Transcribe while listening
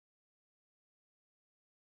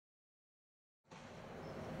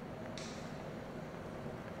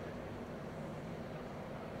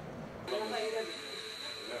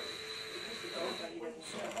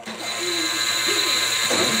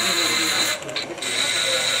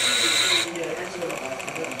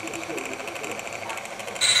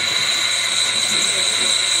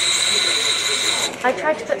I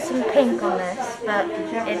tried to put some pink on this, but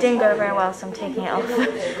it didn't go very well, so I'm taking it off.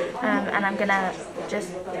 And I'm gonna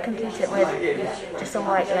just complete it with just a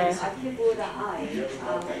white layer.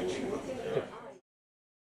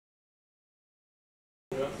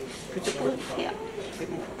 Here,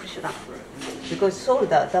 push it up because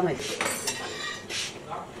solder damage.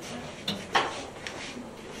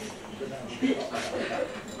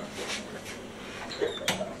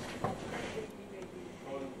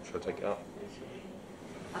 Should I take it out?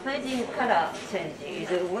 Amazing color change is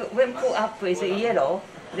when pull up is yellow,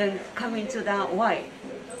 then coming to down white.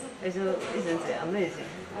 Isn't it amazing?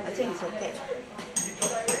 I think it's okay.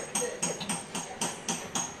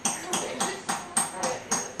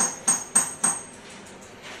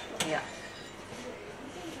 Yeah.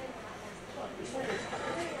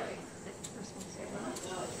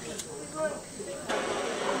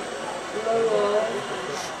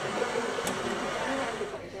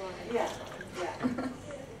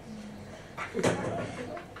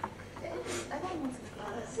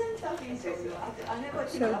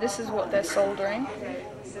 So this is what they're soldering.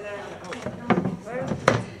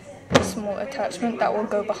 A small attachment that will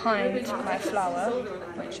go behind my flower,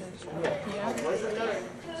 which is here.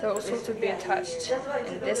 So it will sort of be attached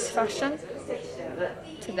in this fashion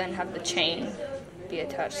to then have the chain be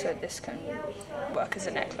attached so this can work as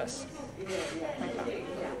a necklace. Like that.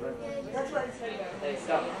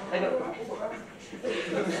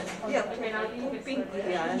 Yeah, pink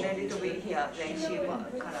here and then a little bit here, then she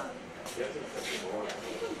color.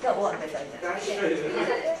 That one better.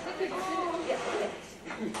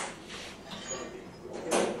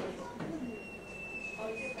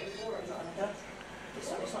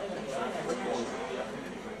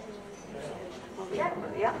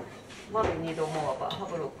 Yeah, Mommy need more, but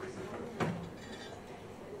have a look.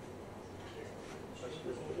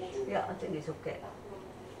 Yeah, I think it's okay.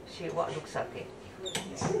 See what looks like it.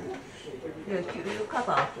 Yeah, you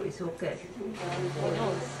cover up, it's okay.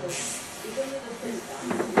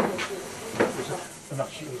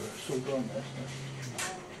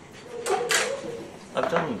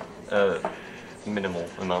 I've done minimal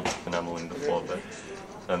amounts of enamelling before, but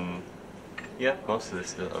yeah, most of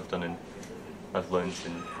this I've learned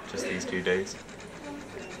in just these 2 days.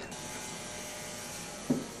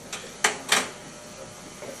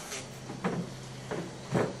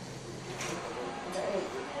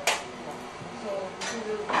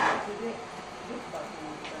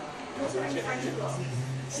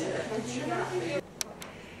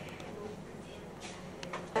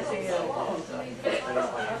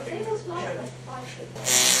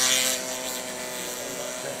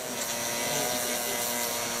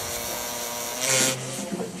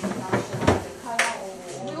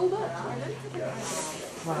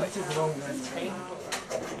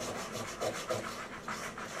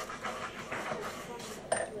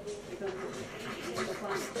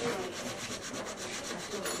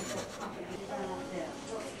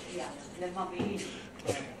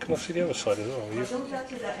 Can I see the other side as well?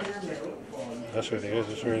 That's really good,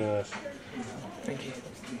 it's really nice. Thank you.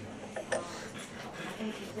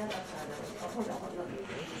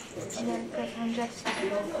 Yeah, because I'm just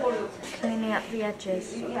cleaning up the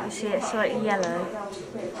edges. You see it's slightly yellow.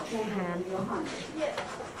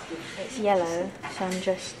 It's yellow, so I'm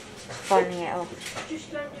just filing it off.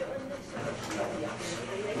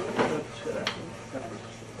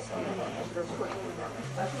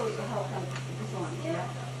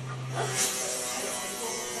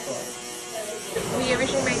 We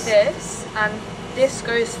originally made this, and this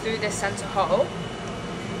goes through this centre hole,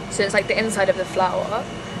 so it's like the inside of the flower,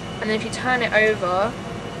 and then if you turn it over,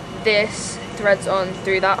 this threads on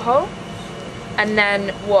through that hole, and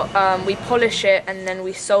then we polish it, and then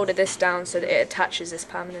we solder this down so that it attaches this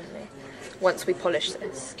permanently once we polish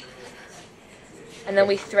this, and then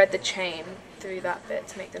we thread the chain through that bit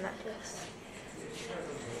to make the necklace.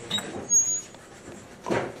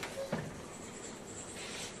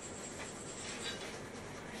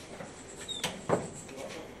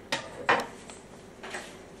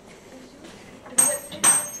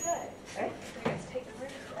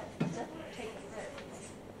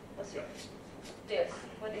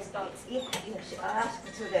 When it starts. Yes, I asked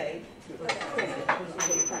today.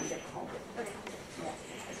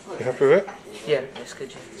 You happy with it? Yeah, it's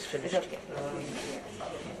good. It's finished. Okay.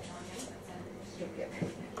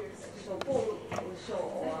 So Paul will show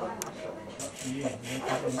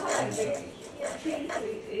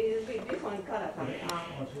it'll be different color coming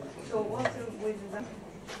out. So what's with the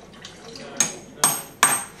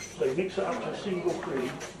So you mix it up to a single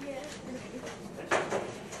cream.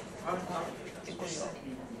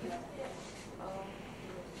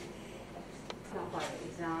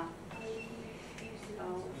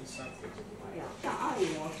 Yeah, I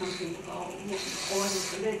or something, or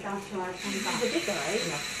that's why sometimes.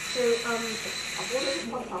 So,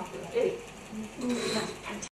 what is the